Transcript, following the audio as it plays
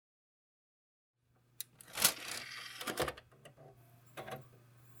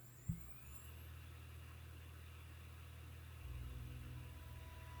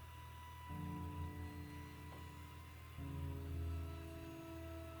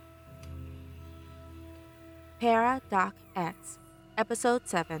Para Doc X, Episode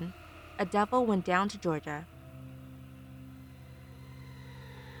 7 A Devil Went Down to Georgia.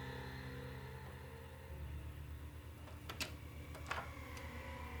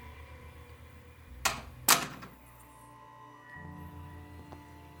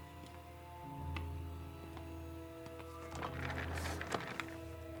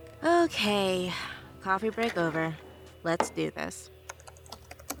 Okay, coffee break over. Let's do this.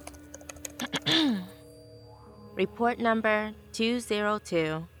 Report number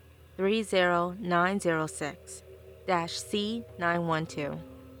 202 30906 C912.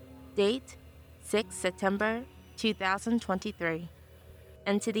 Date 6 September 2023.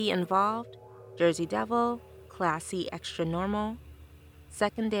 Entity involved Jersey Devil, Class C Extra Normal.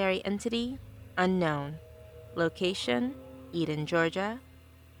 Secondary entity unknown. Location Eden, Georgia.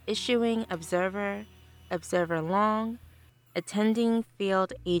 Issuing observer Long. Attending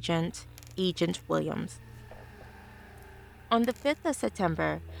field agent Williams. On the 5th of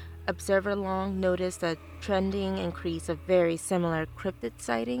September, Observer Long noticed a trending increase of very similar cryptid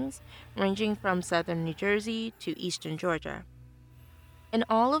sightings ranging from southern New Jersey to eastern Georgia. In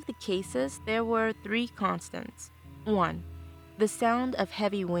all of the cases, there were 3 constants. 1. The sound of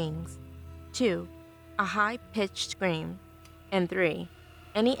heavy wings. 2. A high-pitched scream. And 3.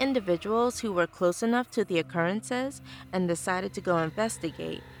 Any individuals who were close enough to the occurrences and decided to go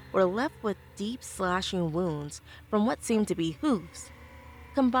investigate were left with deep slashing wounds from what seemed to be hooves.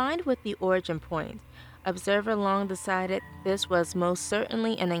 Combined with the origin point, Observer Long decided this was most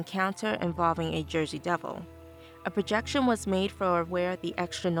certainly an encounter involving a Jersey Devil. A projection was made for where the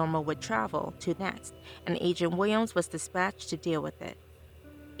extra normal would travel to next, and Agent Williams was dispatched to deal with it.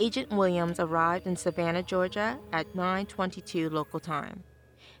 Agent Williams arrived in Savannah, Georgia at 9:22 local time.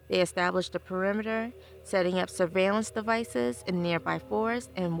 They established a perimeter, setting up surveillance devices in nearby forests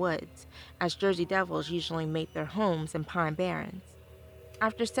and woods, as Jersey Devils usually made their homes in Pine Barrens.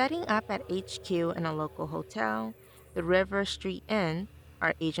 After setting up at HQ in a local hotel, the River Street Inn,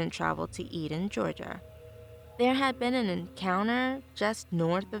 our agent traveled to Eden, Georgia. There had been an encounter just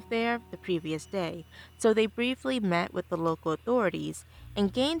north of there the previous day, so they briefly met with the local authorities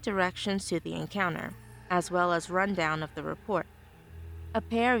and gained directions to the encounter, as well as rundown of the report. A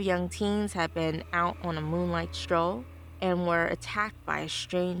pair of young teens had been out on a moonlight stroll and were attacked by a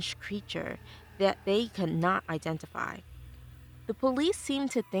strange creature that they could not identify. The police seemed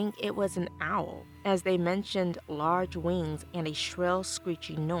to think it was an owl, as they mentioned large wings and a shrill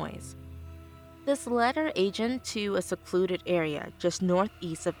screeching noise. This led our agent to a secluded area just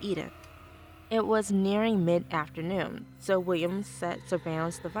northeast of Eden. It was nearing mid-afternoon, so Williams set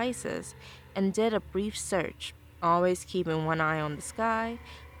surveillance devices and did a brief search, always keeping one eye on the sky,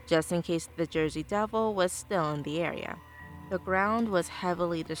 just in case the Jersey Devil was still in the area. The ground was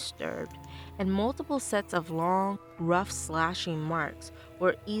heavily disturbed, and multiple sets of long, rough slashing marks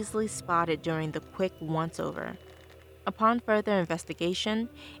were easily spotted during the quick once-over. Upon further investigation,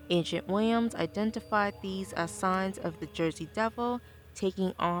 Agent Williams identified these as signs of the Jersey Devil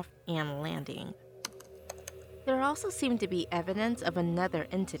taking off and landing. There also seemed to be evidence of another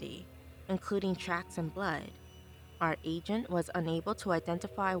entity, including tracks and blood. Our agent was unable to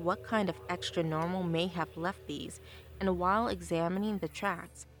identify what kind of extra normal may have left these, and while examining the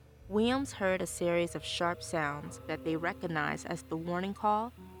tracks, Williams heard a series of sharp sounds that they recognized as the warning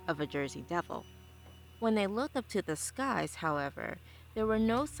call of a Jersey Devil. When they looked up to the skies, however, there were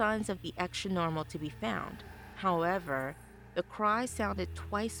no signs of the extra normal to be found. However, the cry sounded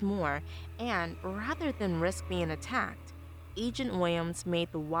twice more, and rather than risk being attacked, Agent Williams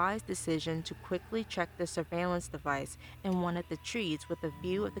made the wise decision to quickly check the surveillance device in one of the trees with a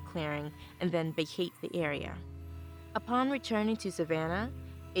view of the clearing and then vacate the area. Upon returning to Savannah,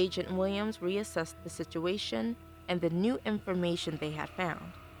 Agent Williams reassessed the situation and the new information they had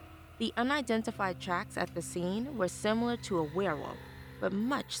found. The unidentified tracks at the scene were similar to a werewolf, but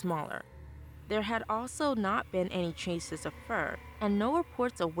much smaller. There had also not been any traces of fur, and no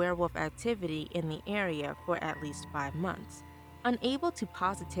reports of werewolf activity in the area for at least 5 months. Unable to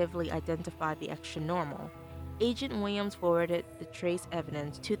positively identify the extra normal, Agent Williams forwarded the trace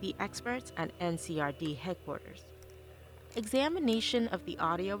evidence to the experts at NCRD headquarters. Examination of the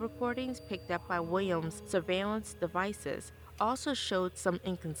audio recordings picked up by Williams' surveillance devices also showed some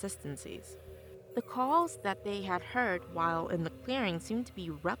inconsistencies. The calls that they had heard while in the clearing seemed to be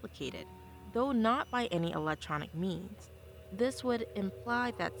replicated, though not by any electronic means. This would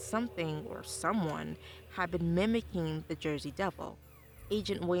imply that something or someone had been mimicking the Jersey Devil.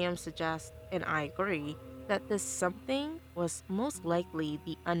 Agent Williams suggests, and I agree, that this something was most likely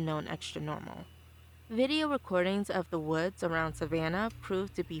the unknown extra normal. Video recordings of the woods around Savannah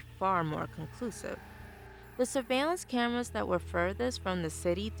proved to be far more conclusive. The surveillance cameras that were furthest from the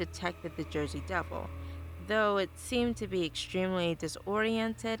city detected the Jersey Devil, though it seemed to be extremely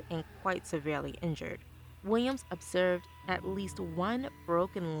disoriented and quite severely injured. Williams observed at least one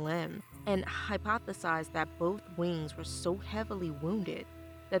broken limb and hypothesized that both wings were so heavily wounded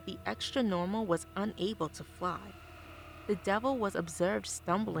that the extra normal was unable to fly. The devil was observed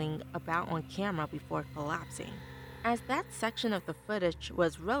stumbling about on camera before collapsing. As that section of the footage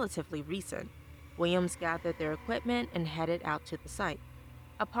was relatively recent, Williams gathered their equipment and headed out to the site.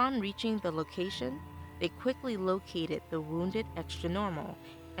 Upon reaching the location, they quickly located the wounded extra normal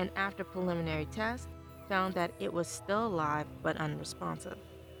and, after preliminary tests, found that it was still alive but unresponsive.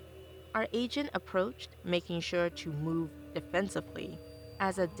 Our agent approached, making sure to move defensively,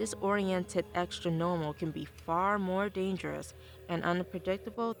 as a disoriented extra normal can be far more dangerous and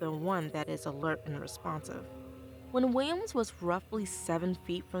unpredictable than one that is alert and responsive. When Williams was roughly 7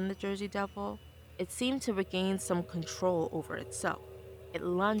 feet from the Jersey Devil, it seemed to regain some control over itself. It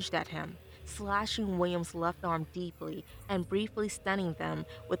lunged at him, slashing Williams' left arm deeply and briefly stunning them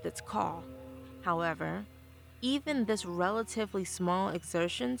with its claw. However, even this relatively small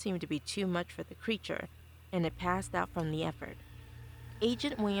exertion seemed to be too much for the creature, and it passed out from the effort.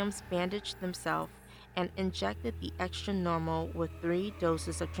 Agent Williams bandaged himself and injected the extra normal with 3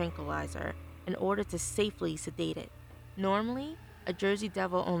 doses of tranquilizer in order to safely sedate it. Normally, a Jersey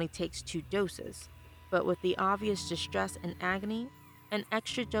Devil only takes 2 doses, but with the obvious distress and agony, an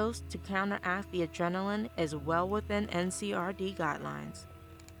extra dose to counteract the adrenaline is well within NCRD guidelines.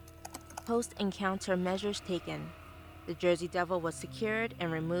 Post-encounter measures taken. The Jersey Devil was secured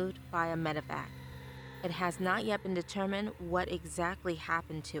and removed by a medevac. It has not yet been determined what exactly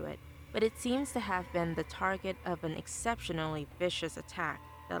happened to it, but it seems to have been the target of an exceptionally vicious attack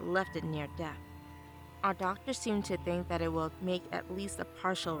that left it near death. Our doctors seem to think that it will make at least a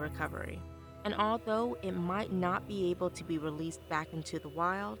partial recovery, and although it might not be able to be released back into the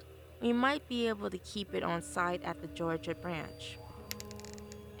wild, we might be able to keep it on site at the Georgia branch.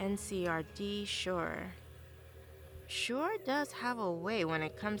 NCRD sure does have a way when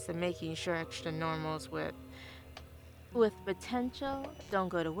it comes to making sure extra normals with potential don't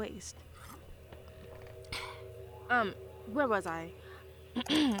go to waste. Where was I?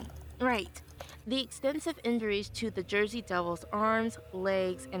 Right. The extensive injuries to the Jersey Devil's arms,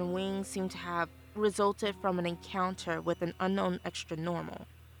 legs, and wings seem to have resulted from an encounter with an unknown extra normal.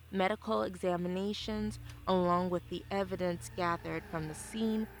 Medical examinations, along with the evidence gathered from the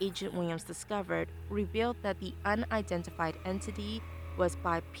scene Agent Williams discovered, revealed that the unidentified entity was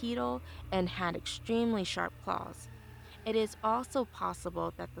bipedal and had extremely sharp claws. It is also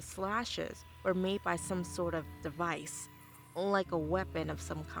possible that the slashes were made by some sort of device, like a weapon of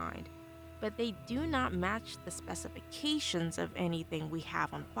some kind, but they do not match the specifications of anything we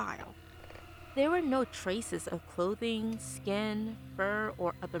have on file. There were no traces of clothing, skin, fur,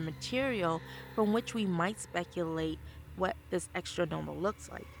 or other material from which we might speculate what this extra normal looks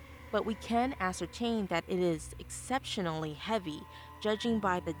like, but we can ascertain that it is exceptionally heavy, judging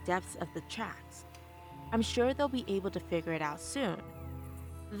by the depths of the tracks. I'm sure they'll be able to figure it out soon.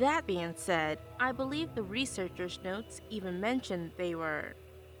 That being said, I believe the researchers' notes even mentioned they were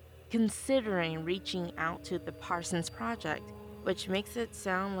considering reaching out to the Parsons Project, which makes it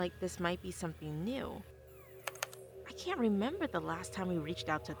sound like this might be something new. I can't remember the last time we reached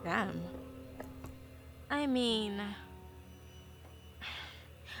out to them. I mean,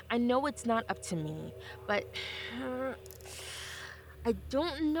 I know it's not up to me, but I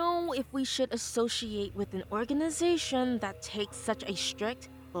don't know if we should associate with an organization that takes such a strict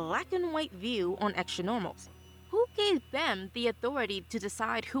black and white view on extra normals. Who gave them the authority to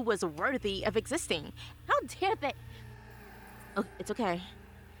decide who was worthy of existing? How dare they? Oh, it's okay.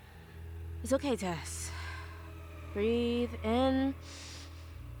 It's okay, Tess. Breathe in,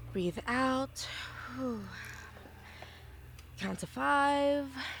 breathe out. Whew. Count to 5.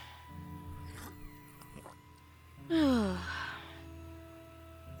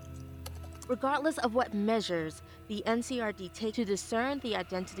 Regardless of what measures the NCRD take to discern the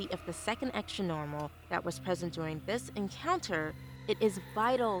identity of the second extra normal that was present during this encounter, it is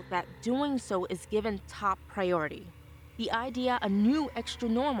vital that doing so is given top priority. The idea a new extra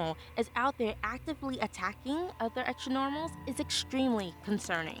normal is out there actively attacking other extra normals is extremely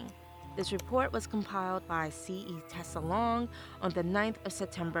concerning. This report was compiled by C.E. Tessalong on the 9th of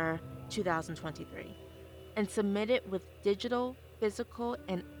September 2023 and submitted with digital, physical,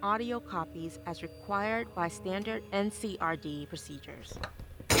 and audio copies as required by standard NCRD procedures.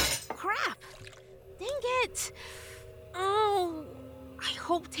 Crap! Dang it! Oh, I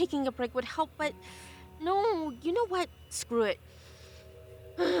hope taking a break would help, but no, you know what? Screw it.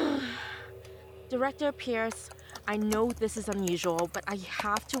 Director Pierce, I know this is unusual, but I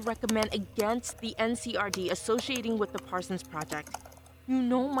have to recommend against the NCRD associating with the Parsons Project. You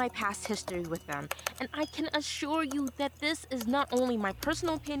know my past history with them, and I can assure you that this is not only my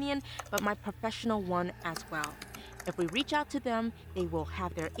personal opinion, but my professional one as well. If we reach out to them, they will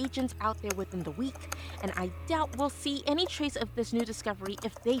have their agents out there within the week, and I doubt we'll see any trace of this new discovery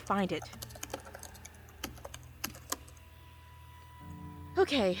if they find it.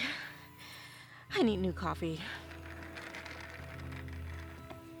 Okay, I need new coffee.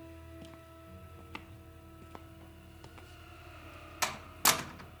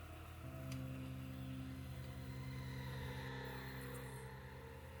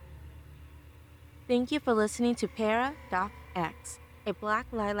 Thank you for listening to Para Doc X, a Black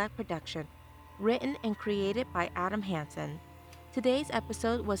Lilac production, written and created by Adam Hansen. Today's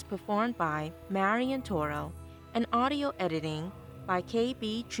episode was performed by Marian Toro and audio editing by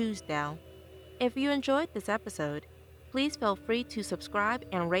KB Truesdell. If you enjoyed this episode, please feel free to subscribe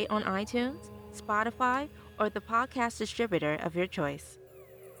and rate on iTunes, Spotify, or the podcast distributor of your choice.